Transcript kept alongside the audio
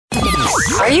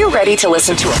you ready to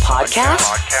listen to a podcast?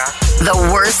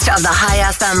 The worst of the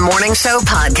High FM Morning Show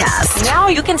podcast. Now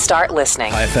you can start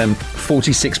listening. High FM,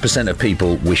 46% of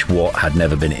people wish what had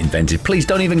never been invented. Please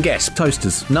don't even guess.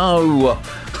 Toasters. No.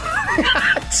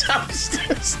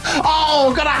 Toasters.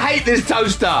 Oh, God, I hate this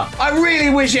toaster. I really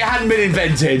wish it hadn't been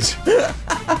invented.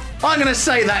 I'm going to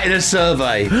say that in a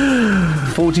survey.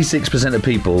 46% of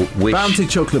people wish... Bounty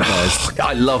chocolate bars.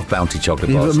 I love Bounty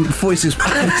chocolate bars.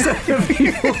 46% of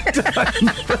people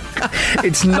don't.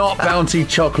 It's not Bounty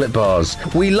chocolate bars.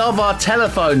 We love our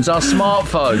telephones, our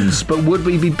smartphones, but would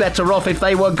we be better off if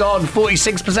they were gone?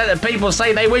 46% of people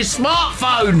say they wish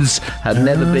smartphones had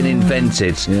never been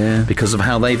invented because of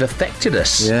how they've affected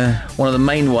us. Yeah. One of the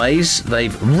main ways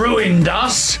they've ruined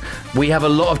us, we have a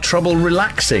lot of trouble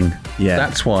relaxing. Yeah.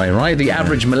 That's why, right? The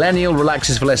average millennial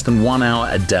relaxes for less than 1 hour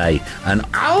a day. And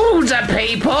older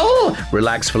people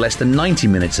relax for less than 90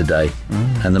 minutes a day.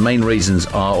 And the main reasons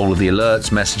are all of the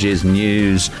alerts, messages,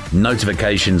 news,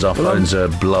 notifications. Our phones are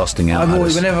blasting out.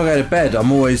 Whenever I go to bed,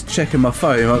 I'm always checking my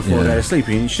phone right before I go to sleep.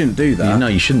 And you shouldn't do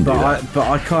that. You shouldn't do that. But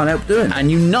I can't help doing it.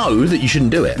 And you know that you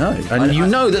shouldn't do it. No. And you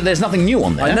know that there's nothing new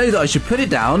on there. I know that I should put it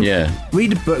down,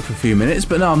 read a book for a few minutes,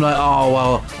 but no, I'm like, oh,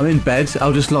 well, I'm in bed.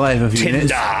 I'll just lie for a few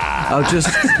minutes. I'll just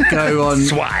go on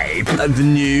Swipe. The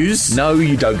news. No,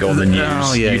 you don't go on the news.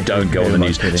 Oh, yeah. You don't go on the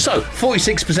news. So,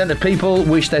 46% of people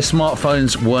wish their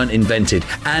smartphones weren't invented.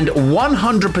 And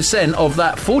 100% of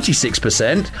that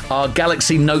 46% are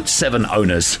Galaxy Note 7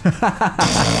 owners. The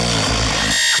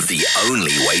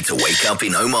only way to wake up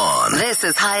in Oman. This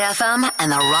is High FM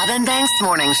and the Robin Banks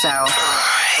Morning Show.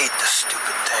 I hate this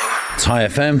stupid thing. It's High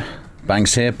FM.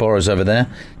 Banks here, Boris over there.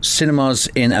 Cinemas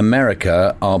in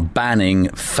America are banning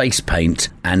face paint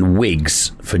and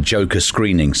wigs for Joker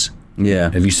screenings.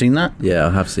 Yeah. Have you seen that? Yeah, I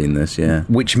have seen this, yeah.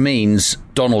 Which means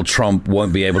Donald Trump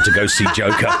won't be able to go see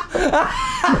Joker. The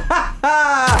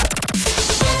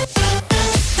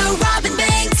Robin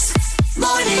Banks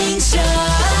Morning Show.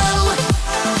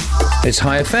 It's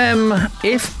High FM.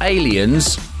 If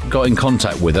aliens got in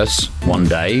contact with us one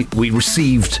day, we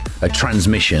received a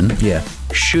transmission. Yeah.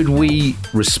 Should we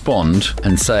respond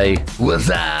and say, "What's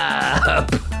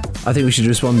up?" I think we should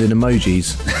respond in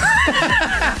emojis.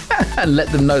 And let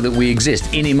them know that we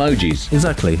exist in emojis.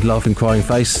 Exactly. Laughing, crying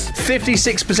face.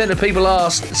 56% of people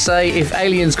asked say if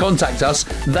aliens contact us,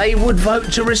 they would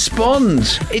vote to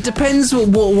respond. It depends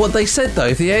what they said, though.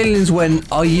 If the aliens went,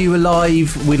 "Are you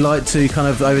alive? We'd like to kind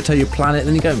of overtake your planet,"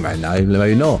 then you go, "No,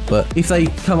 maybe not." But if they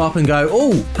come up and go,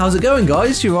 "Oh, how's it going,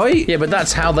 guys? You right?" Yeah, but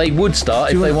that's how they would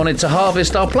start if they wanted to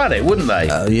harvest our planet, wouldn't they?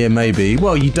 Yeah, maybe.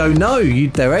 Well, you don't know.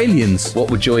 They're aliens.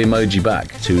 What would your emoji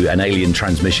back to an alien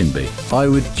transmission be? I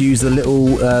would use the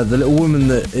little woman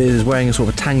that is wearing a sort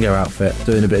of a tango outfit,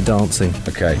 doing a bit of dancing.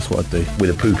 Okay. That's what I'd do.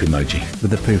 With a poop emoji.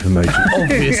 With the poop emoji.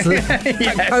 Obviously.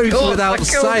 That goes without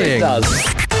saying. It does.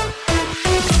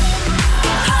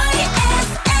 High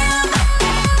FM,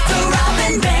 the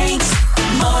Robin Banks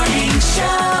Morning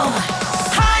Show.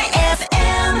 High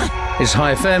FM. It's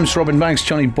High FM's Robin Banks,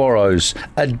 Johnny Borrows.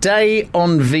 A day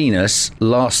on Venus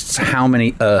lasts how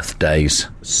many Earth days?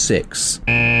 6.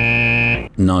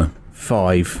 No.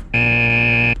 5.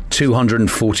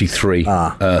 243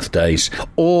 Earth days.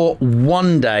 Or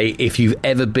one day if you've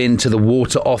ever been to the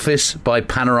water office by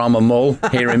Panorama Mall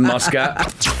here in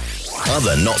Muscat.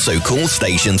 Other not-so-cool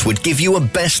stations would give you a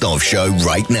best-of show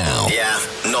right now. Yeah,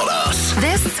 not us.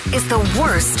 This is the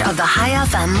worst of the High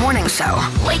FM Morning Show.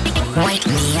 Wake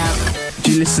me up.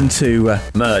 Do you listen to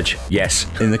Merge, yes.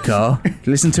 in the car? Do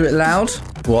you listen to it loud?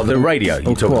 What, the radio?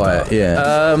 Or quiet,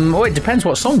 yeah. Well, it depends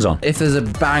what song's on. If there's a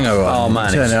banger on,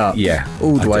 turn it up. Yeah.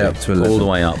 All the way up to 11. All the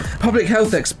way up. Public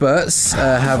health experts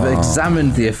have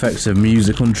examined the effects of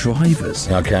music on drivers.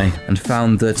 Okay. And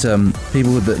found that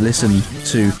people that listen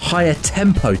to higher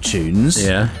tempo tunes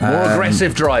more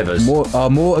aggressive drivers are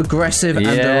more aggressive and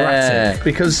erratic.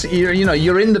 Because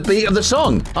you're in the beat of the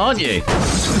song, aren't you?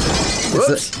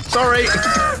 Whoops, sorry.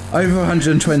 Over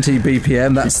 120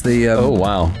 BPM, that's the oh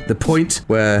wow, the point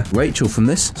where Rachel from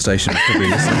this station is probably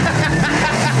listening.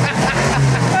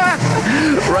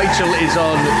 Rachel is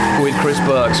on with Chris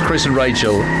Burks, Chris and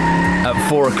Rachel at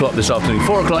 4 o'clock this afternoon.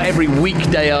 4 o'clock every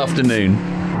weekday afternoon.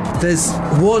 There's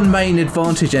one main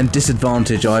advantage and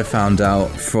disadvantage I found out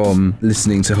from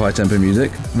listening to high tempo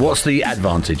music. What's the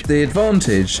advantage? The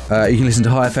advantage, you can listen to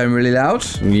high FM really loud.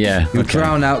 Yeah. You'll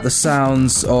drown out the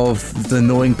sounds of the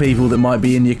annoying people that might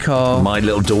be in your car. My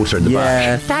little daughter in the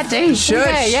back. Daddy,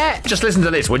 Shush. yeah. Just listen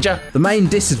to this, would you? The main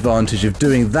disadvantage of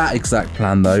doing that exact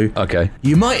plan, though, Okay.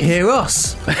 you might hear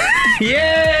us.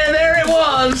 Yeah, there it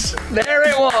was. There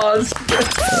it was.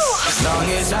 As long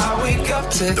as I wake up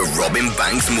to The Robin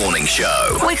Banks Morning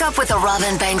Show. Wake up with the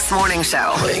Robin Banks Morning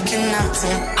Show. waking up to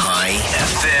High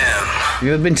FM.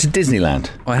 You ever been to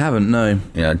Disneyland? I haven't, no.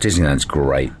 Yeah, Disneyland's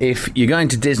great. If you're going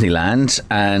to Disneyland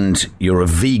and you're a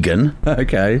vegan,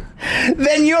 Okay.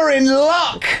 then you're in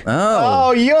luck.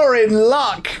 Oh. You're in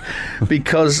luck.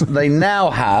 Because they now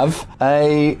have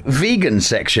a vegan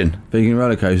section. Vegan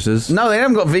roller coasters. No, they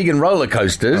haven't got vegan roller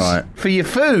coasters Right. for your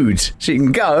food. So you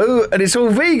can go and it's all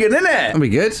vegan, isn't it? That'd be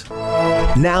good.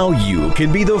 Now you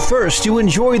can be the first to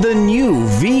enjoy the new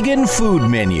vegan food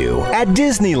menu at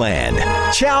Disneyland.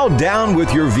 Chow down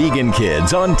with your vegan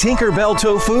kids on Tinkerbell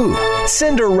tofu,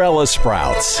 Cinderella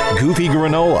sprouts, Goofy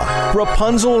granola,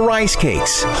 Rapunzel rice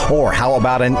cakes, or how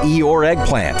about an Eeyore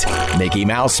eggplant, Mickey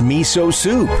Mouse miso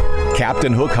soup,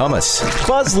 Captain Hook hummus,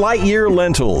 Buzz Lightyear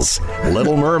lentils,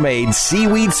 Little Mermaid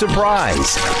seaweed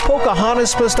surprise,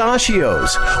 Pocahontas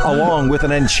pistachios, along with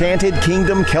an Enchanted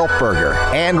Kingdom kelp burger.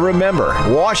 And remember,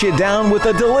 wash it down with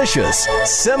a delicious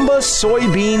Simba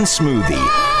soybean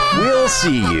smoothie. We'll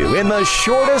see you in the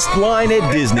shortest line at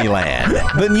Disneyland,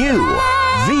 the new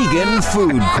Vegan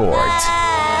Food Court.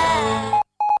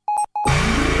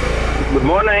 Good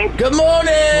morning. Good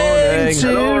morning to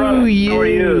Hello, Ron. you. How are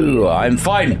you? I'm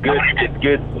fine.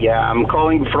 Good. Yeah, I'm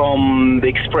calling from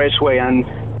the expressway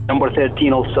and number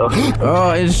 13 also.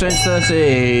 Oh, Interchange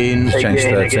 13. Change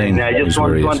 13 I is just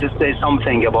where he want to say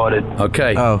something about it.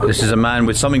 Okay. Oh. This is a man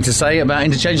with something to say about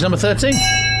interchange number 13.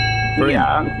 Brilliant.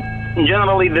 Yeah.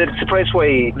 Generally, the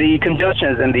expressway, the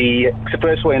congestions in the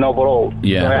expressway and overall.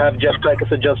 Yeah. I have just like a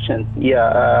suggestion. Yeah,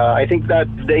 I think that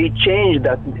they changed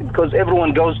that because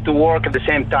everyone goes to work at the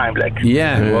same time. Like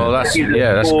Yeah, well, that's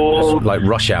School, like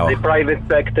rush hour. the private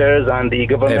sectors and the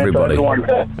government. Everybody. Everyone.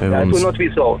 That will not be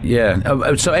so.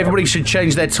 Yeah. So everybody should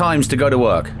change their times to go to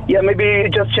work. Yeah, maybe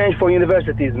just change for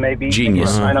universities. Maybe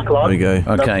Genius. 9 o'clock. There we go.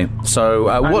 Okay.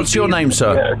 So what's your name,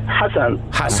 sir? Hassan.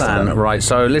 Hassan. Right.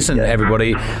 So listen,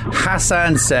 everybody.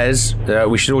 Hassan says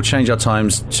we should all change our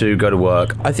times to go to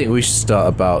work. I think we should start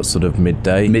about sort of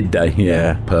midday. Midday. Yeah.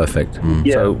 Yeah. Perfect.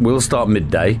 Yeah. So we'll start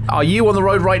midday. Are you on the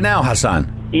road right now,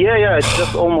 Hassan? Yeah, it's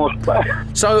just almost.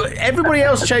 So everybody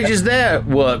else changes their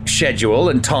work schedule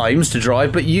and times to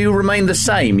drive, but you remain the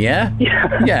same, yeah?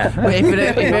 Yeah. But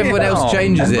if everyone else Oh,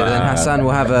 changes it, then man. Hassan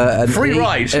will have a Free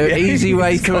ride. an easy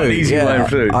way He's got through. an easy way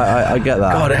through. I get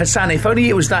that. God, Hassan, if only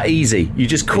it was that easy. You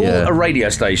just call Yeah. a radio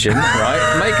station,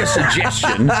 right? Make a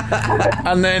suggestion,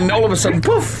 and then all of a sudden,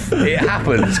 poof, it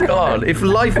happens. God, if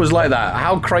life was like that,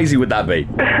 how crazy would that be?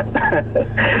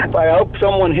 I hope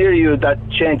someone hear you that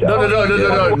change. No.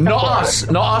 Not us.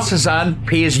 Not us, Hassan.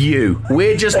 Here's you.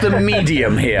 We're just the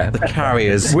medium here.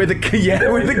 Carriers. We're the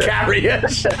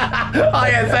carriers.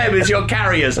 IFM is your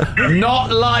carriers.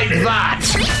 Not like that.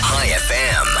 High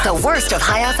FM. The worst of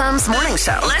High FM's morning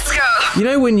show. Let's go. You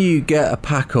know when you get a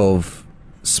pack of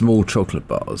small chocolate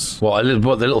bars? What the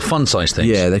little fun size things?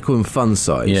 Yeah, they call them fun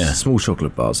size. Yeah. Small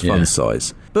chocolate bars, Yeah. fun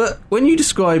size. But when you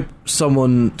describe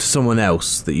someone to someone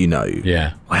else that you know,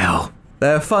 Yeah. well,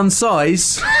 they're fun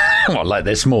size. What, like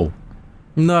they're small?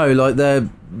 No, like they're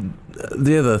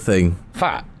the other thing.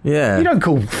 Fat? Yeah. You don't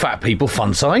call fat people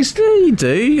fun sized. Yeah, you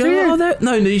do. You go, you? "Oh,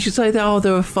 no, you should say that.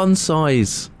 They're a fun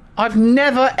size. I've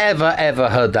never, ever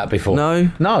heard that before. No?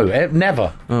 No,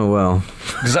 never. Oh well,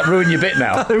 Does that ruin your bit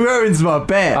now? it ruins my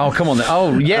bet. Oh, come on then.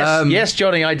 Oh, yes, yes,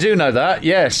 Johnny, I do know that,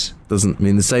 yes. Doesn't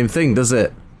mean the same thing, does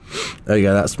it? There you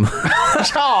go. That's my.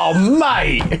 Oh,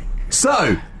 mate.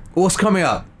 So, what's coming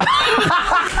up?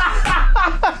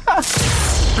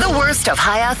 The worst of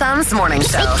High FM's morning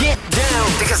show. Get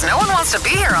down. Because no one wants to be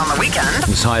here on the weekend.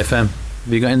 It's High FM.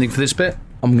 Have you got anything for this bit?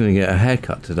 I'm going to get a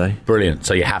haircut today. Brilliant.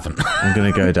 So you haven't. I'm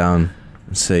going to go down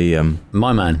and see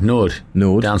My man, Nord.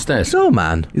 Nord Downstairs. It's our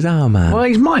man. He's our man. Well,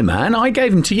 he's my man. I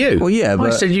gave him to you. Well, yeah, I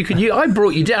but- said you could. I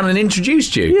brought you down and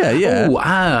introduced you. Yeah, yeah.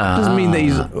 Oh, Doesn't mean that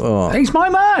he's. Oh, He's my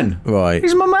man. right.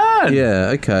 He's my man.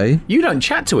 Yeah. Okay. You don't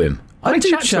chat to him. I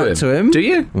do chat to him. Do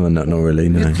you? Well, not really.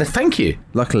 No. Thank you.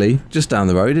 Luckily, just down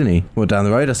the road, isn't he? Well, down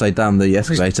the road. I say down the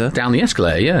escalator. Down the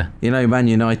escalator, yeah. You know, Man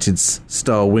United's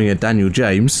star winger Daniel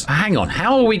James. Hang on.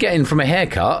 How are we getting from a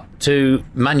haircut to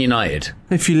Man United?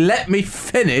 If you let me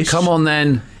finish, Come on,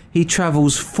 then. He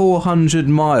travels 400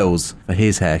 miles for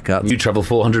his haircut. You travel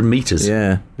 400 metres.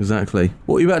 Yeah, exactly.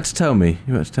 What are you about to tell me?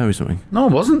 You about to tell me something? No, I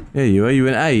wasn't. Yeah, you were. You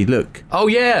went, hey, look. Oh,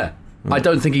 yeah. I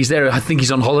don't think he's there. I think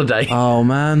he's on holiday. Oh,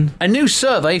 man. A new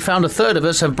survey found a third of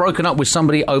us have broken up with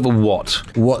somebody over what?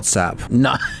 WhatsApp.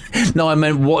 No. No, I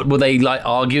meant what were they like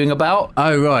arguing about?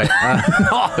 Oh, right.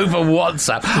 Not over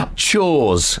WhatsApp.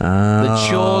 Chores. The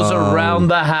chores around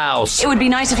the house. It would be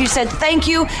nice if you said thank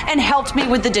you and helped me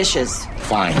with the dishes.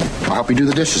 Fine. I'll help you do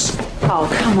the dishes. Oh,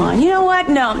 come on. You know what?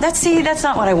 No, that's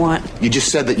not what I want. You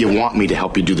just said that you want me to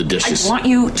help you do the dishes. I want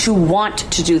you to want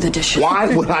to do the dishes.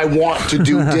 Why would I want to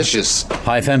do dishes?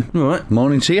 Hi, FM. All right.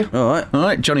 Morning to you. All right. All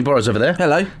right. Johnny Borrows over there.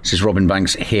 Hello. This is Robin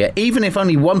Banks here. Even if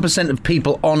only 1% of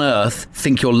people on Earth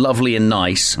think you're lovely and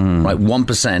nice, right,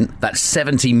 1%, that's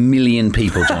 70 million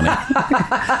people, Johnny.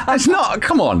 It's not,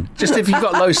 come on. Just if you've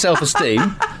got low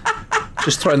self-esteem,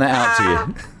 just throwing that out to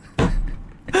you.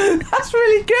 That's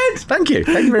really good. Thank you.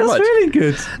 Thank you very much. That's really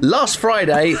good. Last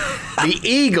Friday, the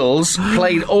Eagles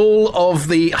played all of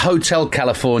the Hotel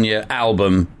California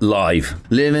album live.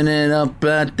 Living it up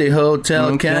at the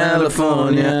Hotel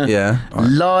California. Yeah.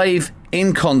 Live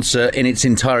in concert in its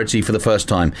entirety for the first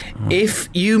time. If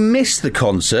you miss the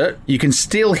concert, you can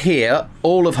still hear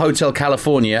all of Hotel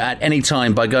California at any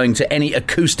time by going to any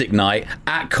acoustic night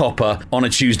at Copper on a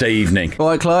Tuesday evening. All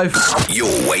right, Clive.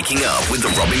 You're waking up with the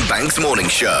Robin Banks Morning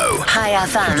Show. Hi,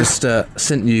 FM. Just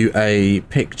sent you a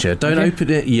picture. Don't open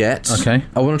it yet. Okay.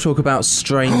 I want to talk about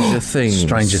Stranger Things.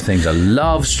 Stranger Things. I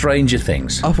love Stranger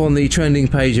Things. Up on the trending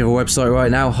page of our website right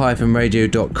now,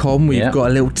 hyphenradio.com, we've got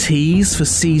a little tease for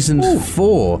season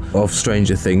 4 of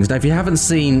Stranger Things. Now, if you haven't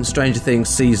seen Stranger Things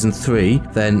season 3,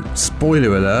 then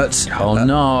spoiler alert. Oh,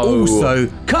 no. Also,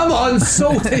 come on,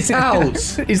 sort it out.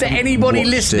 Is there anybody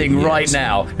Watched listening it yet. right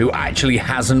now who actually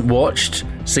hasn't watched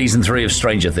season 3 of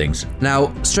Stranger Things?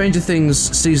 Now, Stranger Things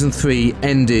season 3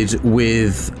 ended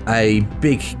with a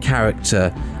big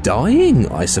character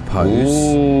dying, I suppose.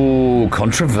 Ooh,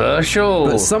 controversial.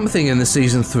 But something in the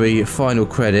season 3 final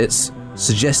credits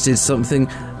suggested something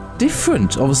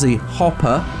different. Obviously,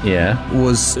 Hopper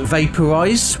was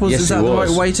vaporized. Is that the right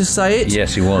way to say it?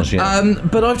 Yes, he was, yeah.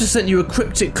 But I've just sent you a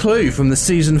cryptic clue from the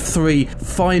season 3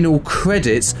 final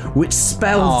credits, which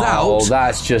spells out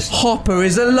that's just Hopper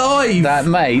is alive. that,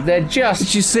 mate. They're just.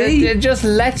 Did you see? They're just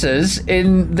letters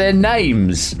in their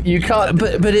names. You can't.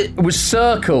 But it was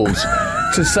circled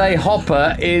to say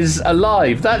Hopper is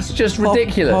alive. That's just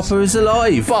ridiculous. Hopper is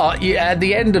alive. But at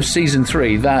the end of season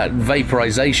 3, that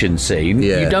vaporization scene,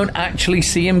 you don't actually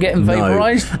see him getting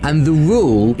vaporized. No. And the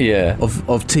rule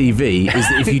of TV is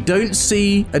that if you don't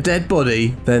see a dead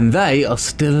body, then they are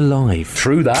still alive.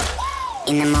 True that.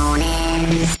 In the morning,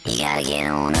 you gotta get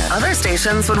on up. Other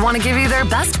stations would want to give you their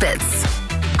best bits.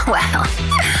 Well,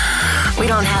 we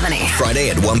don't have any. Friday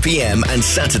at 1 p.m. and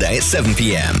Saturday at 7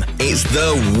 p.m. It's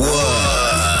the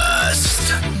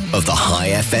worst of the High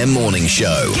FM Morning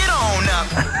Show. Get on up.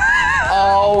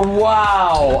 Oh,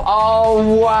 wow.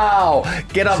 Oh, wow.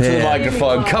 Get up to the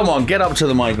microphone. Come on, get up to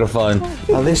the microphone.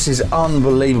 Oh, this is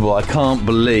unbelievable. I can't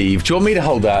believe. Do you want me to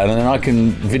hold that and then I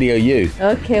can video you?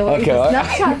 Okay, well,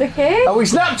 Snapchat, okay? Are we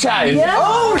Snapchatting? Yeah.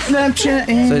 Oh,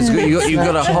 Snapchatting. So you've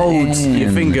got to hold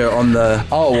your finger on the...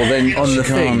 Oh, well then... On the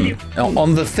thing.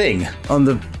 On the thing? On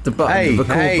the button, the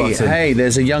record button. Hey,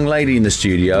 there's a young lady in the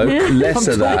studio. Less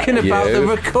of that. I'm talking about the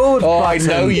record button. I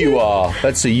know you are.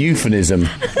 That's a euphemism.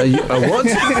 A what?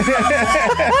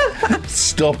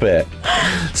 Stop it.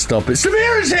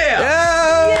 Samira's here!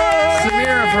 Yay!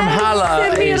 Samira from Hala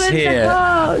is Samira's here.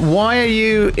 Why are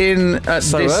you in at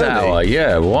So this early. hour?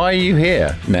 Yeah, why are you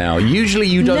here now? Usually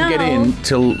you don't get in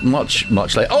till much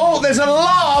later. Oh, there's an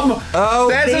alarm! Oh,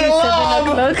 there's an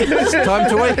alarm! It's time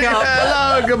to wake up.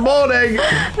 Hello, good morning.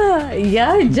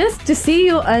 Yeah, just to see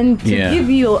you and to give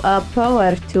you a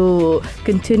power to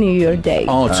continue your day.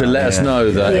 Oh, to let us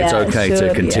know that it's okay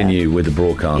to continue with the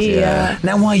broadcast. Yeah.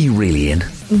 Now, why are you really in?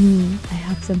 I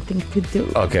have something to do.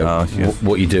 Okay,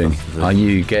 what are you doing? Are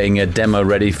you getting a demo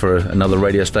ready for another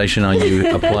radio station? Are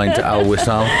you applying to Al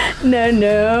Wissal?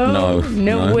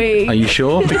 No way. Are you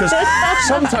sure? Because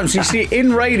sometimes, you see,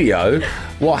 in radio,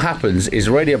 what happens is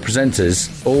radio presenters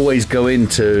always go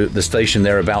into the station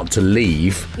they're about to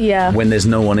leave when there's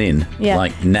no one in,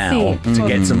 like now, to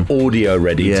get some audio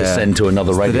ready to send to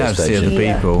another radio station. See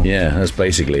other people. Yeah, that's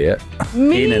basically it.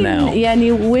 In and out.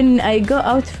 When I go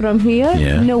out from here,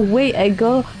 no way I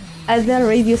go other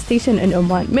radio station in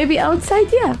Oman. Maybe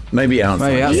outside, Maybe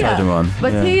outside Oman.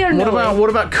 But here, no way. What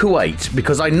about Kuwait?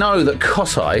 Because I know that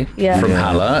Kosai from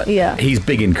Hala, he's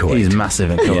big in Kuwait. He's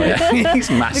massive in Kuwait. Yeah, he's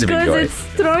massive in Kuwait. Because it's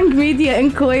strong media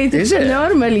in Kuwait. Is it?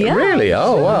 Normal, Really?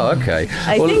 Oh, wow, okay.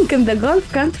 I think in the Gulf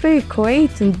country,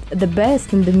 Kuwait is the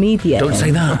best in the media. Don't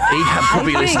say that. Ehab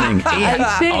probably listening.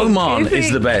 Oman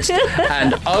is the best.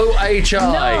 And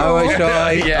OHI.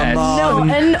 OHI. Yes. No,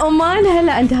 and Oman,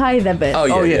 Hala and Hai the best.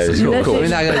 Oh, yes. is. Of course.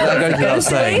 That goes without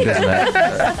saying, doesn't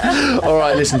it? All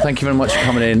right, listen, thank you very much for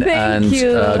coming in. Thank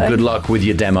you. Good luck with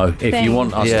your demo. If you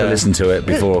want us to listen to it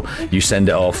before you send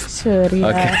it off. Sure, yeah.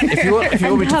 Okay. If you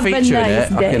want me to Have a feature nice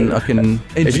in day. it, I can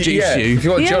introduce you. If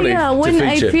you want Johnny to when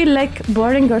feature. I feel like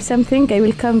boring or something, I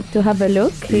will come to have a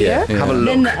look here. Have a look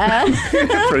Then,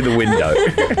 through the window.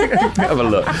 Have a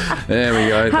look. There we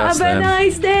go. That's have a them.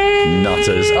 nice day.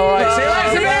 Nutters. All right, see you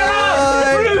later.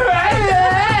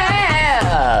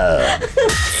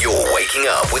 You're waking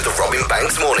up with the Robin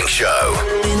Banks Morning Show.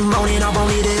 In the morning, I'm on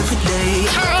it every day.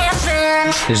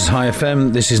 This is High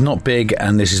FM. This is not big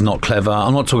and this is not clever.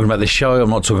 I'm not talking about this show. I'm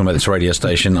not talking about this radio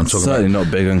station. I'm talking Certainly about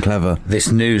not big and clever.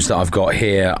 this news that I've got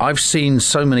here. I've seen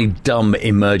so many dumb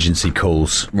emergency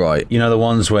calls. Right. You know, the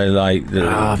ones where, like,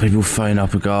 People phone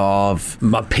up and go,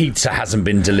 my pizza hasn't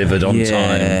been delivered on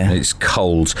time. It's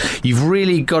cold. You've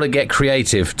really got to get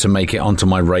creative to make it onto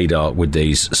my radar with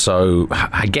these. So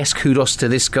I guess kudos to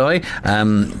this guy.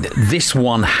 This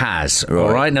one has. Right.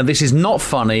 All right. Now, this is not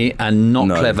funny and not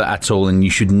clever at all, and you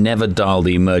should never dial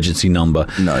the emergency number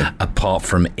apart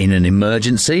from in an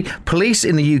emergency. Police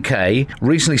in the UK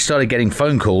recently started getting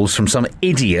phone calls from some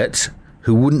idiot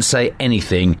who wouldn't say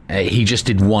anything. He just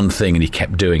did one thing and he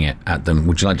kept doing it at them.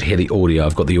 Would you like to hear the audio?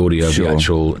 I've got the audio of the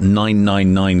actual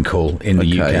 999 call in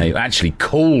the UK. Actually,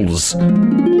 calls.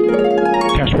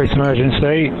 Cash police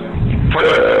emergency.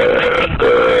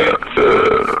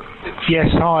 Yes,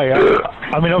 hi.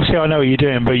 I mean, obviously I know what you're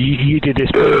doing, but you did this.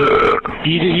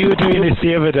 You were doing this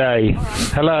the other day.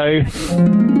 Hello?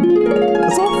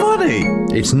 That's not funny.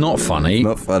 It's not funny.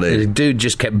 Not funny. The dude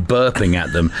just kept burping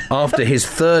at them. After his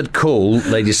third call,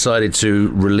 they decided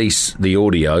to release the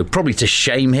audio, probably to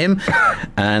shame him,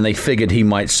 and they figured he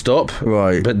might stop.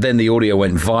 Right. But then the audio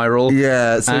went viral.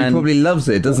 Yeah, so he probably loves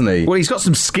it, doesn't he? Well, he's got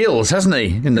some skills, hasn't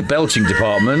he, in the belching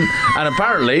department? And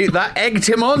apparently that egged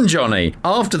him on, Johnny.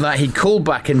 After that, he called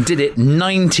back and did it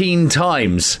 19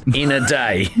 times in a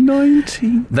day.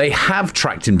 19? They have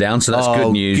tracked him down, so that's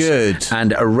good news. Good.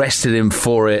 And arrested him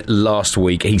for it last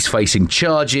week. He's facing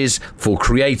charges for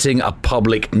creating a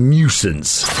public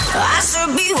nuisance. I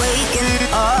should be waking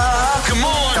up. Come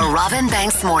on. The Robin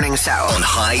Banks Morning Show. On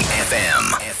High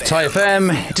FM. Hi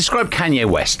FM, describe Kanye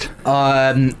West.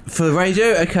 For the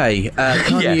radio, okay.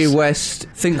 Kanye West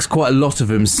thinks quite a lot of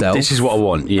himself. This is what I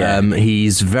want, yeah.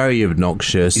 He's very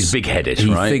obnoxious. He's big-headed,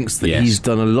 he right? He thinks that he's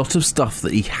done a lot of stuff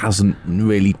that he hasn't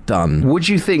really done. Would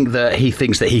you think that he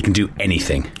thinks that he can do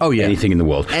anything? Oh, yeah. Anything in the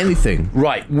world? Anything.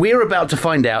 Right, we're about to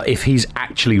find out if he's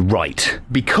actually right.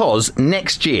 Because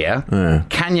next year,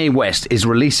 Kanye West is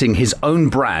releasing his own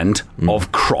brand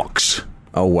of Crocs.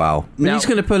 Oh, wow. Now, he's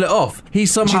going to pull it off.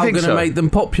 He's somehow going to make them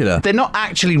popular. They're not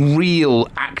actually real,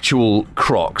 actual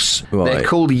Crocs. Right. They're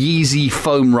called Yeezy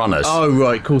Foam Runners. Oh,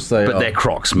 right, of course they are. But they're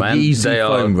Crocs, man. Yeezy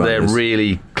Foam Runners. They're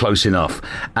really close enough.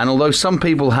 And although some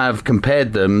people have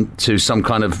compared them to some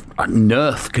kind of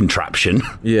Nerf contraption,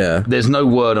 there's no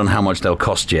word on how much they'll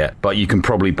cost yet, but you can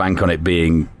probably bank on it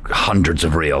being hundreds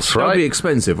of reals, right? They'll be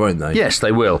expensive, won't they? Yes,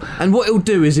 they will. And what he'll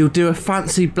do is he'll do a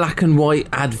fancy black and white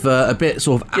advert, a bit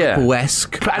sort of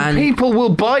Apple-esque. And people will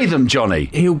buy them, Johnny.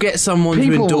 He'll get someone to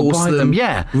People will endorse buy them,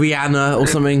 yeah. Rihanna or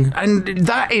something. And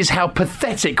that is how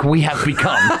pathetic we have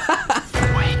become.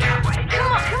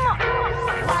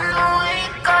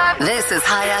 This is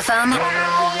High FM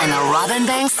and the Robin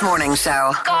Banks Morning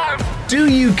Show. Do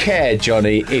you care,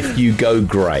 Johnny, if you go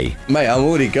grey? Mate, I'm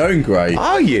already going grey.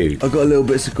 Are you? I've got a little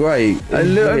bits of grey. You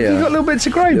got little bits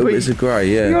of grey? Little bits of grey,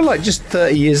 yeah. You're like just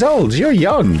 30 years old. You're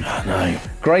young. I know.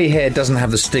 Grey hair doesn't have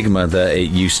the stigma that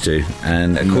it used to,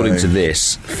 and according to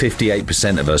this,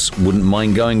 58% of us wouldn't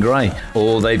mind going grey,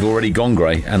 or they've already gone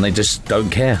grey and they just don't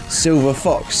care. Silver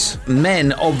fox.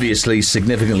 Men, obviously,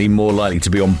 significantly more likely to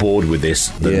be on board with this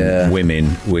than women,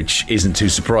 which isn't too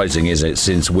surprising, is it?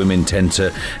 Since women tend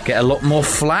to get a lot more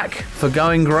flack for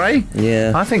going grey.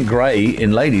 Yeah. I think grey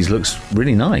in ladies looks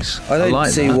really nice. I don't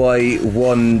see why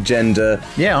one gender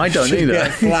I don't should either.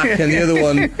 get flack and the other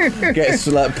one gets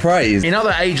like praise. In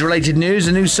other age-related news,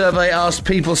 a new survey asked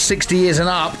people 60 years and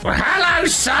up, hello,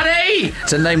 Sonny,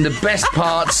 to name the best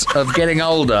parts of getting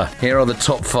older. Here are the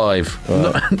top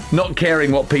 5. Not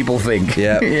caring what people think.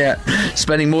 Yeah.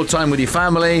 Spending more time with your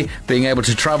family, being able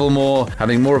to travel more,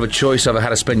 having more of a choice over how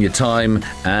to spend your time,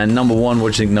 and number 1,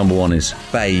 what do you think number 1 is?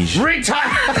 Beige.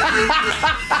 Retire!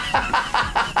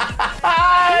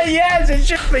 Yes, it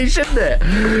should be, shouldn't it?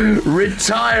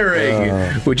 Retiring,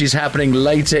 which is happening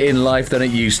later in life than it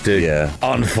used to. Yeah.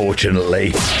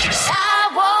 Unfortunately.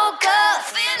 I woke up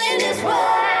feeling this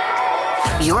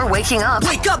way. You're waking up.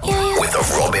 Wake up with the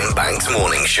Robin Banks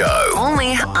Morning Show.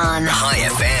 Only on High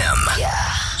FM.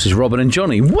 This is Robin and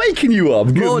Johnny waking you up.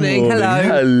 Good morning.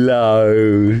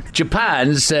 Hello.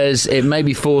 Japan says it may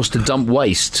be forced to dump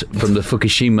waste from the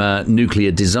Fukushima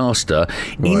nuclear disaster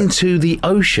into the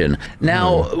ocean.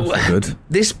 Now,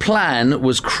 this plan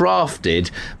was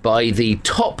crafted by the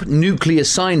top nuclear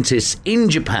scientists in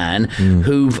Japan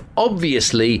who've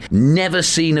obviously never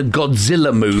seen a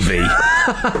Godzilla movie.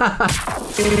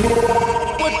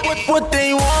 What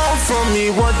they want from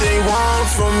me, what they want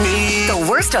from me. The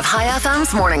worst of High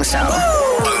FM's morning show.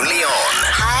 Only on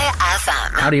High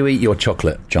FM. How do you eat your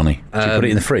chocolate, Johnny? Do you put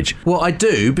it in the fridge? Well, I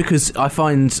do, because I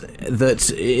find that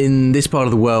in this part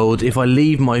of the world, if I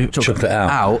leave my chocolate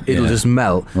out, it'll just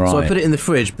melt. Right. So I put it in the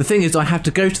fridge. The thing is, I have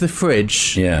to go to the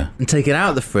fridge and take it out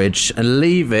of the fridge and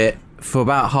leave it for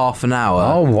about half an hour.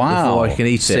 Oh, wow. Before I can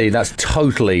eat it. See, that's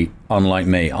totally unlike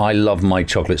me. I love my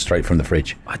chocolate straight from the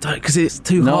fridge. I don't, because it's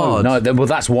too hard. No, well,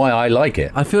 that's why I like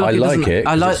it. I feel like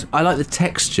I like the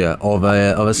texture of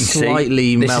a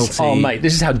slightly melty. Oh, mate,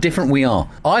 this is how different we are.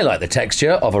 I like the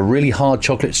texture of a really hard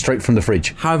chocolate straight from the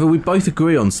fridge. However, we both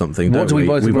agree on something. What do we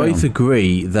both agree on? We both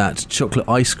agree that chocolate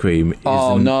ice cream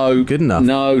isn't good enough.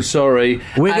 No, sorry.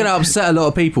 We're going to upset a lot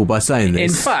of people by saying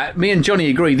this. In fact, me and Johnny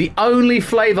agree. The only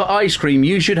flavour ice cream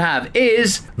you should have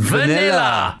is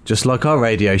vanilla. Just like our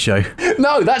radio show.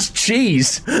 No, that's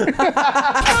cheese. Get up,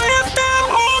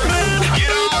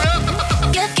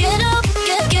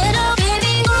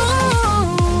 baby.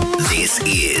 This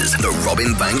is the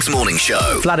Robin Banks Morning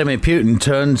Show. Vladimir Putin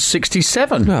turned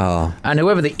 67. Oh. And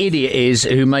whoever the idiot is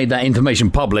who made that information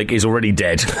public is already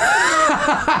dead.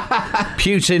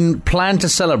 Putin planned to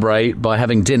celebrate by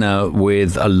having dinner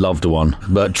with a loved one,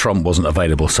 but Trump wasn't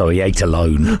available, so he ate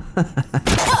alone.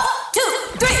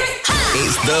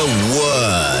 It's the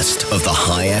worst of the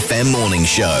High FM Morning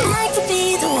Show.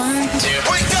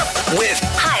 Wake up with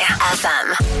High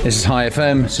FM. This is High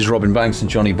FM. This is Robin Banks and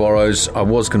Johnny Borrows. I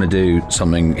was going to do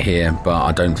something here, but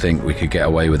I don't think we could get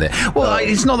away with it. Well,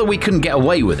 it's not that we couldn't get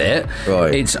away with it.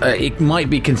 Right. It might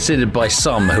be considered by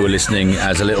some who are listening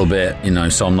as a little bit,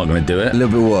 so I'm not going to do it. A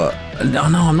little bit what? No,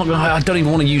 I'm not going to. I don't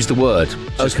even want to use the word.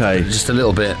 Okay. Just a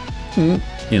little bit,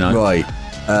 Right.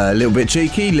 A little bit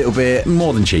cheeky, a little bit...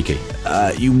 More than cheeky.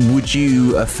 Would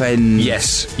you offend...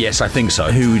 Yes, I think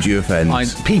so. Who would you offend?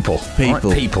 People.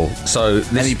 People. Right? People. So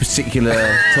any particular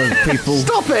type of people?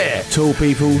 Stop it! Tall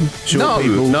people? Short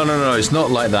people? No, it's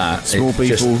not like that. Small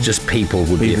people? Just people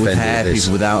would be offended. People with hair,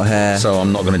 people without hair. So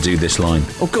I'm not going to do this line.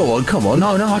 Oh, go on, come on.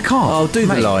 No, I can't. I'll do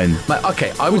the line. Mate,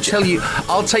 okay, I will tell you,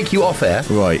 I'll take you off air.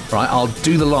 Right, I'll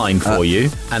do the line for you,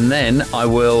 and then I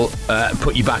will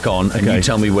put you back on, and you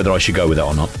tell me whether I should go with it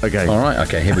or not. Okay. All right,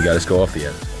 okay, here we go. Let's go off the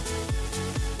air.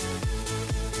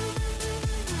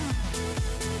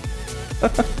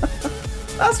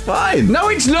 That's fine. No,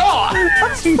 it's not.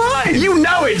 That's fine. You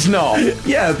know it's not.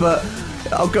 Yeah, but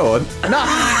I'll go on. No.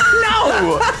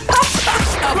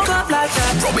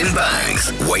 Robin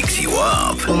Banks wakes you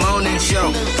up. Morning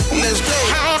show. Let's go.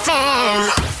 High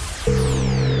FM.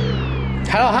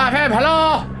 Hello, High FM.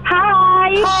 Hello.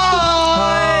 Hi.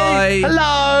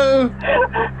 Hello.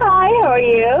 Hi, how are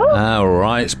you? All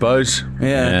right, suppose.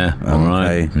 Yeah. All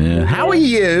right. Yeah. How are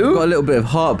you? Got a little bit of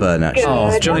heartburn, actually.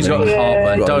 Oh, Johnny's got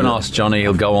heartburn. Don't ask Johnny.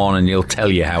 He'll go on and he'll tell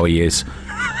you how he is.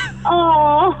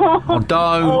 Oh,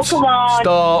 don't. Oh, come on.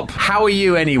 Stop. How are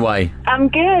you anyway? I'm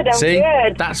good. I'm See?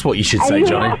 good. That's what you should And say, you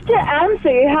Johnny. have to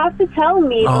answer. You have to tell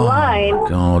me the line.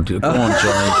 God, go on,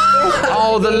 Johnny.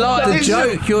 Oh, the line. The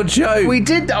joke, your joke. We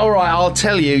did. All right, I'll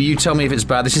tell you. You tell me if it's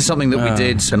bad. This is something that we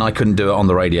did, and I couldn't do it on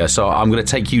the radio. So I'm going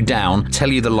to take you down,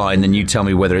 tell you the line, then you tell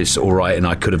me whether it's all right, and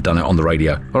I could have done it on the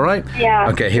radio. All right?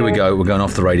 Yeah. Okay, here we go. We're going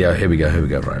off the radio. Here we go.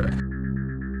 Right.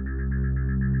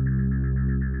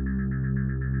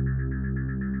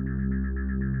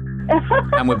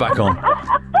 And we're back on.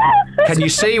 Can you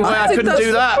see why I couldn't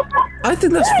do that? I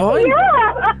think that's fine.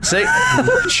 Yeah. See?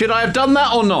 Should I have done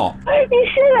that or not? You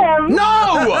should have. No!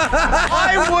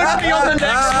 I would be on the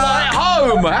next flight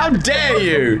home! How dare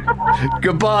you?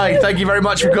 Goodbye. Thank you very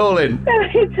much for calling.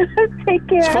 Take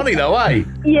care. It's funny though, eh?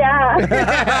 Yeah.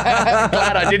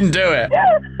 Glad I didn't do it.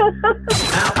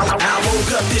 I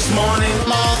woke up this morning.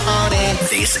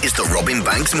 This is the Robin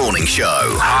Banks Morning Show.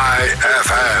 High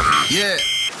FM. Yeah.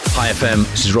 Hi FM,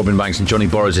 this is Robin Banks and Johnny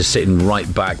Borrows is sitting right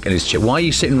back in his chair. Why are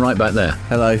you sitting right back there?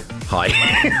 Hello. Hi.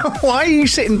 Why are you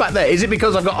sitting back there? Is it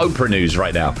because I've got Oprah News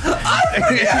right now?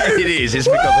 It is. It's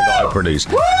because I've got Oprah News.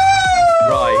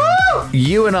 Right.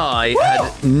 You and I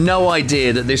had no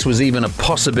idea that this was even a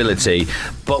possibility,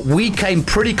 but we came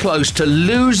pretty close to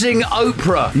losing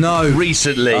Oprah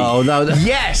recently. Oh, no.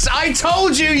 Yes, I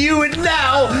told you would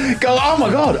now go, oh my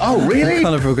God, oh really? I'm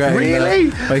kind of regretting Really?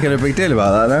 that. Making a big deal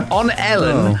about that now. On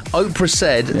Ellen, Oprah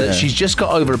said that she's just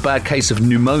got over a bad case of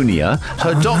pneumonia.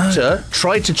 Her doctor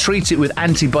tried to treat it with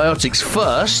antibiotics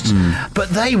first, but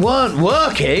they weren't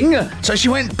working. So she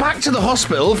went back to the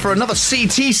hospital for another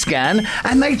CT scan,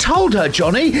 and they told her,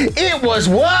 Johnny, it was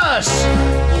worse.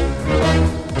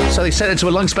 So they sent her to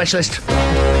a lung specialist.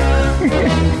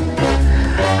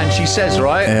 And she says,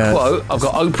 quote, I've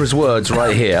got Oprah's words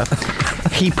right here.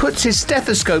 He puts his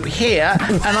stethoscope here,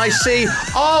 and I see,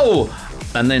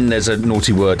 and then there's a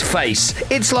naughty word, face.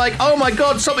 It's like, oh my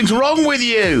God, something's wrong with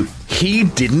you. He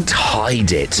didn't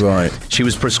hide it. Right. She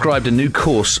was prescribed a new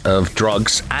course of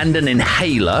drugs and an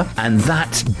inhaler, and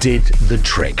that did the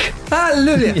trick.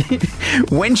 Hallelujah.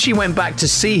 When she went back to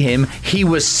see him, he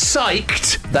was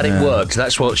psyched that it worked.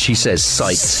 That's what she says,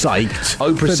 psyched.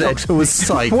 Oprah The said... doctor was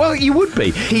psyched. Well, you would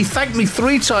be. He thanked me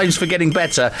 3 times for getting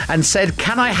better and said,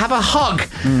 can I have a hug?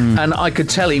 And I could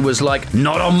tell he was like,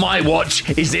 not on my watch.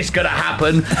 Is this going to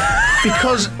happen?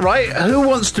 Because, who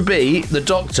wants to be the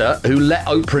doctor who let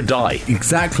Oprah die?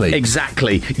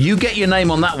 Exactly. You get your name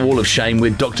on that wall of shame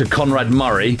with Dr. Conrad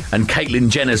Murray and Caitlyn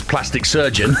Jenner's plastic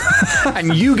surgeon,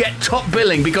 and you get top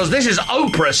billing because this is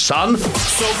Oprah, son.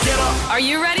 So get up. Are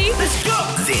you ready? Let's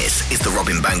go. This is the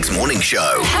Robin Banks Morning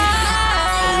Show.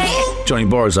 Johnny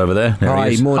Borrow's over there.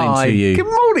 Hi, morning to you. Good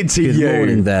morning to you. Good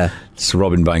morning there. It's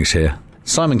Robin Banks here.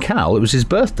 Simon Cowell, it was his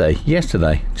birthday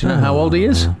yesterday. Do you know how old he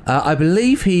is? I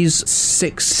believe he's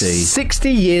 60.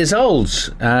 60 years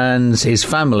old. And his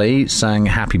family sang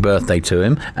happy birthday to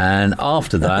him. And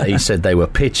after that, he said they were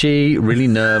pitchy, really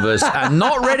nervous, and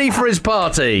not ready for his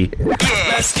party.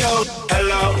 Let's go.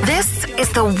 Hello. This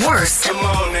is the worst of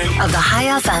the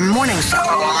High FM morning show.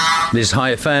 This is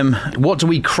High FM. What do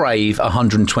we crave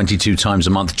 122 times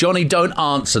a month? Johnny, don't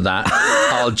answer that.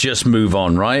 I'll just move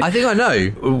on, right? I think I know.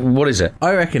 What is it?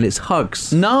 I reckon it's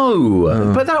hugs.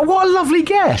 No, but what a lovely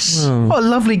guess. What a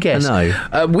lovely guess. I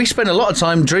know. We spend a lot of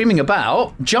time dreaming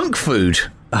about junk food.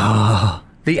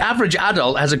 The average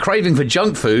adult has a craving for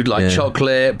junk food like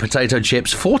chocolate, potato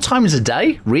chips, 4 times a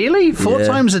day. Really? 4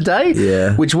 times a day?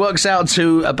 Yeah. Which works out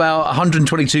to about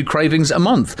 122 cravings a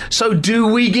month. So do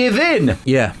we give in?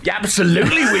 Yeah.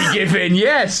 Absolutely we give in,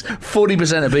 yes.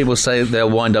 40% of people say they'll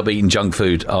wind up eating junk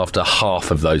food after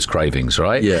half of those cravings,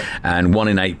 right? Yeah. And 1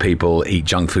 in 8 people eat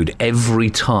junk food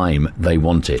every time they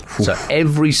want it. So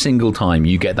every single time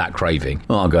you get that craving,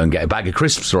 I'll go and get a bag of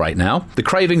crisps right now. The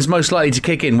craving's most likely to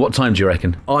kick in. What time do you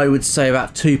reckon? I would say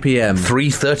about 2 p.m.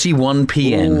 3:31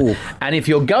 p.m. Ooh. And if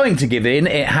you're going to give in,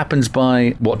 it happens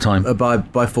by what time? By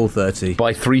 4:30.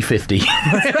 By 3:50.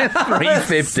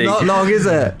 3:50. Not long, is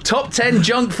it? Top 10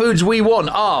 junk foods we want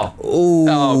are...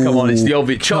 Oh, come on, it's the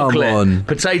obvious. Chocolate,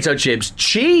 potato chips,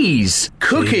 cheese,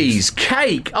 cookies,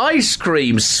 cake, ice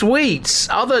cream, sweets,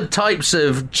 other types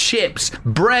of chips,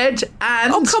 bread,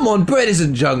 and... Oh, come on, bread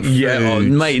isn't junk food. Yeah,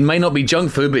 mate, it may not be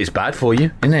junk food, but it's bad for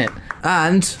you, isn't it?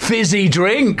 And fizzy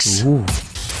drinks. Do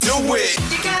it.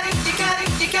 You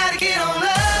gotta get on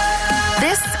up.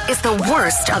 This is the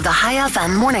worst of the High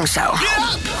FM morning show.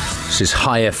 This is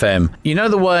High FM. You know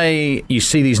the way you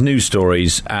see these news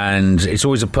stories and it's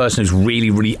always a person who's really,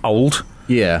 really old?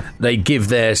 Yeah. They give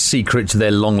their secret to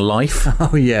their long life.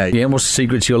 Oh, yeah. Yeah, what's the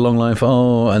secret to your long life?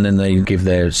 Oh, and then they give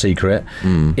their secret.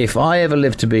 If I ever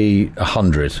live to be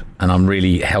 100 and I'm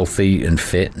really healthy and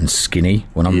fit and skinny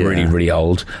when I'm really, really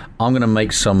old, I'm going to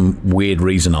make some weird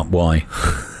reason up why.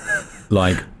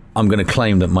 Like, I'm going to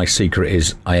claim that my secret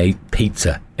is I ate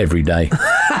pizza every day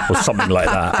or something like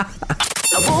that.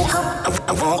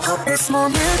 I woke up this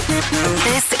morning.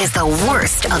 This is the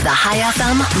worst of the High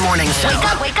FM morning show.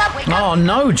 Wake up. Oh,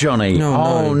 no, Johnny.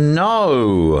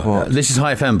 No. What? This is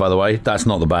High FM, by the way. That's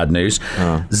not the bad news.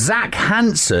 Zach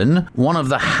Hansen, one of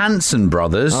the Hansen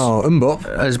brothers,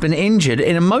 has been injured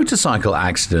in a motorcycle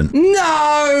accident.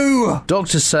 No!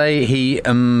 Doctors say he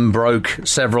broke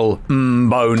several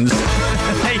bones.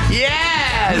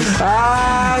 Yes!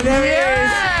 Ah, there it is.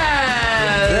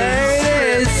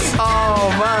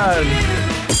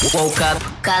 Woke up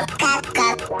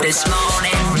this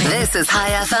morning. This is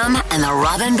High FM and the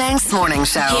Robin Banks Morning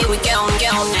Show. Here we go.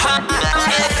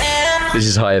 This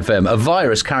is High FM. A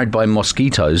virus carried by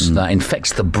mosquitoes that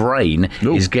infects the brain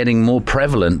is getting more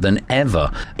prevalent than ever.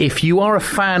 If you are a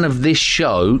fan of this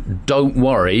show, don't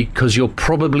worry, because you're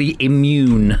probably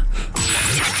immune.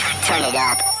 Turn it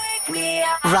up.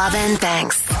 Robin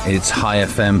Banks. It's High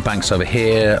FM, Banks over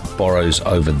here, Borrows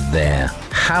over there.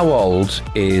 How old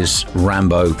is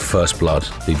Rambo First Blood,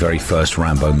 the very first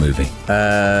Rambo movie?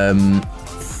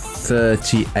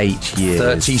 38 years.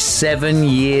 37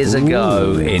 years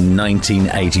ago in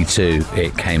 1982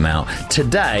 it came out.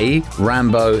 Today,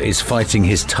 Rambo is fighting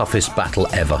his toughest battle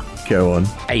ever. Go on.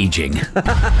 Aging.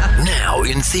 Now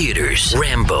in theaters,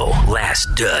 Rambo Last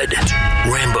Dud.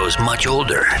 Rambo's much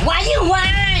older. What you want?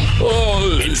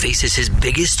 And faces his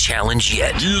biggest challenge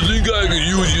yet. Do you think I can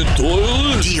use your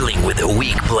toilet? Dealing with a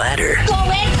weak bladder. Go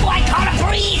in, so I can't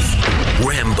breathe.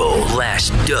 Rambo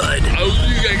Last Dud. I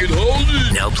think I can hold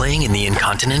it. Now playing in the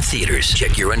Incontinent Theaters.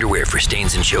 Check your underwear for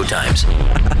stains and showtimes.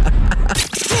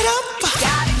 Get up.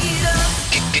 Gotta get up.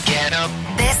 Get up.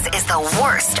 This is the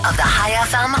worst of the High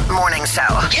FM morning show.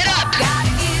 Get up.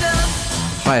 Gotta get up.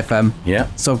 Hi FM. Yeah.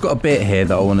 So I've got a bit here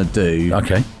that I want to do.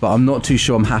 Okay. But I'm not too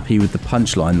sure I'm happy with the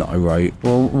punchline that I wrote.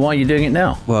 Well, why are you doing it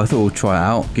now? Well, I thought we'll try it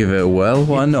out, give it a whirl.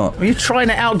 Why not? You're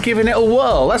trying it out, giving it a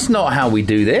whirl. That's not how we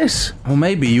do this. Well,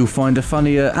 maybe you'll find a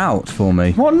funnier out for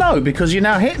me. Well, no, because you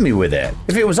now hit me with it.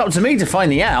 If it was up to me to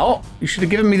find the out, you should have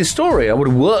given me the story. I would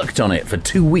have worked on it for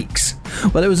 2 weeks.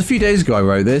 Well, it was a few days ago I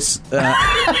wrote this.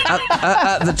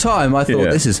 At the time, I thought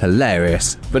this is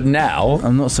hilarious. But now,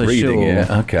 I'm not so reading sure. it.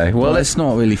 Okay, well, it's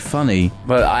not really funny.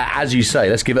 But as you say,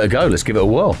 let's give it a go. Let's give it a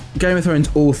whirl. Game of Thrones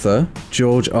author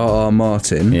George R.R.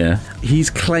 Martin. Yeah. He's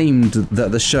claimed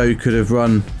that the show could have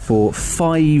run for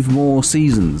 5 more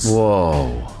seasons.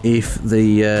 Whoa. If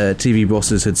the TV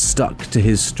bosses had stuck to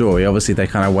his story. Obviously, they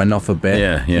kind of went off a bit.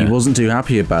 Yeah. He wasn't too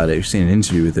happy about it. You've seen an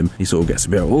interview with him. He sort of gets a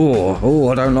bit, I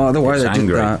don't like the way they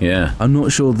angry. did that. Yeah. I'm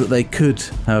not sure that they could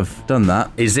have done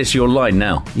that. Is this your line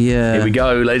now? Yeah. Here we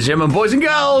go, ladies and gentlemen, boys and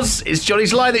girls. It's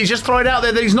Johnny's line that he's just thrown out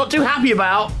there that he's not too happy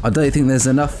about. I don't think there's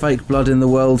enough fake blood in the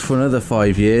world for another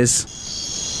 5 years.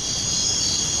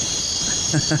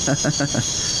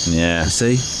 Yeah.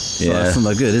 See? Yeah. That's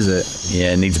not good, is it?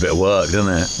 Yeah, it needs a bit of work,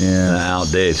 doesn't it? Yeah. That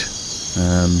outdid.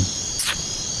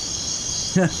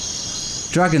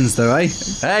 Dragons, though, eh?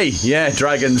 Hey, yeah,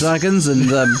 dragons. Dragons and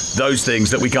those things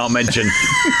that we can't mention.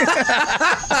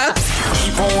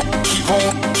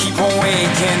 Keep on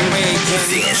waking.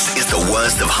 This is the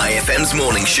worst of High FM's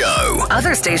morning show.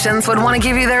 Other stations would want to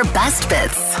give you their best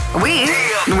bits. We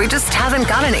just haven't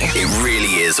got any. It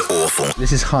really is awful.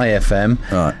 This is High FM.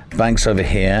 Right. Banks over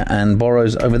here and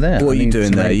Borrows over there. What are you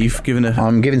doing there? You've given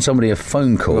I'm giving somebody a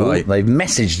phone call. Right. They've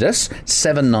messaged us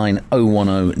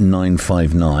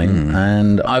 79010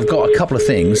 and I've got a couple of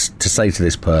things to say to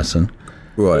this person.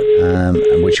 Right.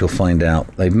 Which you'll find out.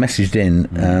 They've messaged in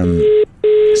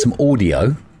some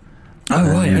audio. Oh,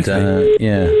 right, okay.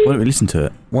 Yeah. Why don't we listen to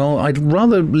it? Well, I'd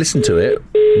rather listen to it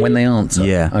when they answer.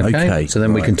 Yeah, okay. So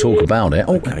then we can talk about it.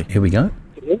 Okay. Here we go.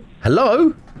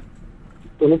 Hello?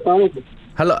 Hello?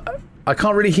 I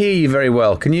can't really hear you very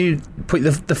well. Can you put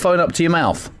the phone up to your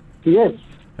mouth? Yes.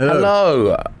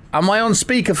 Hello? Am I on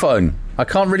speakerphone? I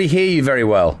can't really hear you very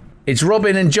well. It's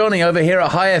Robin and Johnny over here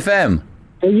at High FM.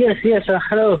 Yes,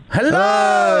 hello.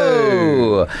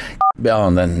 Hello!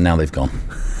 Oh, then now they've gone.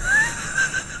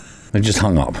 They've just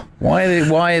hung up. Why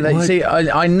are they? See,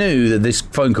 I knew that this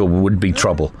phone call would be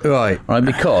trouble. Right,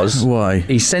 because why?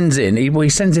 He sends in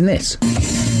this.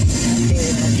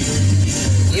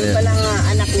 Yung palang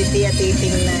anak ni Tia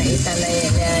Titing na isa na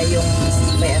yung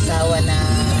may asawa na...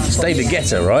 It's David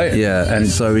Guetta, right? Yeah, and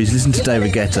so he's listened to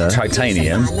David Guetta.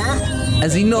 Titanium.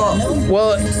 Has he not?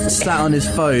 Well, sat on his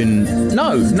phone.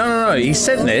 No. He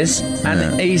sent this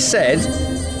and he said,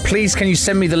 please can you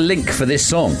send me the link for this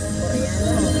song?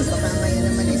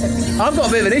 I've got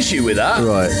a bit of an issue with that.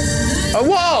 Right. Oh,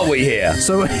 what are we here?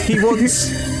 So he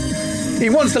wants... he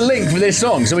wants the link for this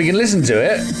song so we can listen to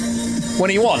it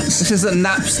when he wants. This is a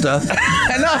Napster.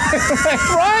 No,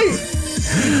 right?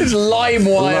 It's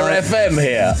LimeWire FM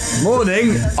here.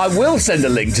 Morning. I will send a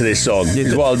link to this song.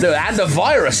 Is what I'll do. And a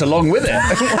virus along with it.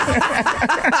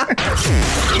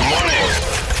 Good morning.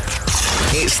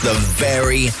 It's the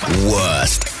very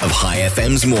worst of High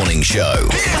FM's morning show.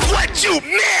 What you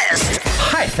missed!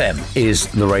 High FM is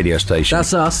the radio station.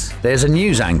 That's us. There's a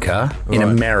news anchor in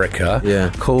America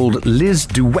called Liz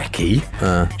Duecki.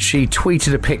 She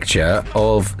tweeted a picture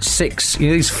of 6,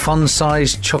 these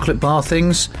fun-sized chocolate bar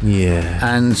things? Yeah.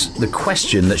 And the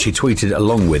question that she tweeted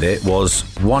along with it was,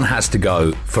 one has to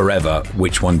go forever,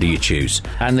 which one do you choose?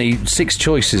 And the 6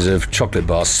 choices of chocolate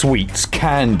bar sweets,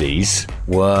 candies,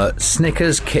 were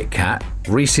Snickers, Kit Kat,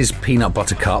 Reese's Peanut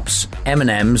Butter Cups,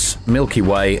 M&M's, Milky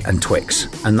Way and Twix.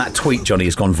 And that tweet, Johnny,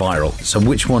 has gone viral. So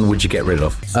which one would you get rid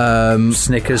of?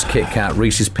 Snickers, Kit Kat,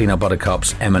 Reese's Peanut Butter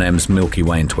Cups, M&M's, Milky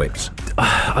Way and Twix.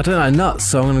 I don't know, nuts,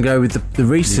 so I'm going to go with the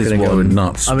Reese's You're one. gonna go with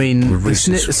nuts. I mean, With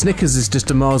Reese's. Snickers is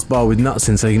just a Mars bar with nuts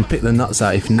in, so you can pick the nuts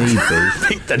out if need be.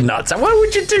 Pick the nuts out. Why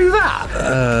would you do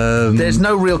that? There's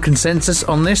no real consensus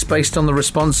on this based on the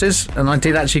responses, and I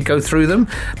did actually go through them,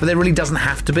 but there really doesn't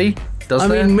have to be. I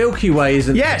mean, Milky Way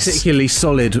isn't Yes. particularly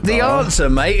solid. The answer,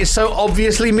 mate, is so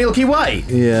obviously Milky Way.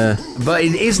 Yeah. But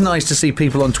it is nice to see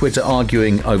people on Twitter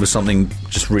arguing over something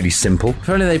just really simple.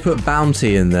 Apparently they put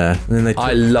Bounty in there. And then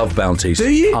I love Bounties. Do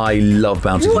you? I love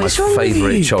Bounties. What My is wrong with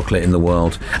favourite you? chocolate in the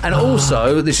world. And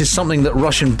also, this is something that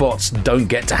Russian bots don't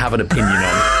get to have an opinion on.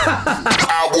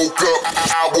 I woke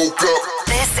up.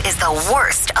 This is the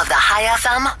worst of the High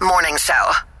FM morning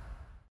show.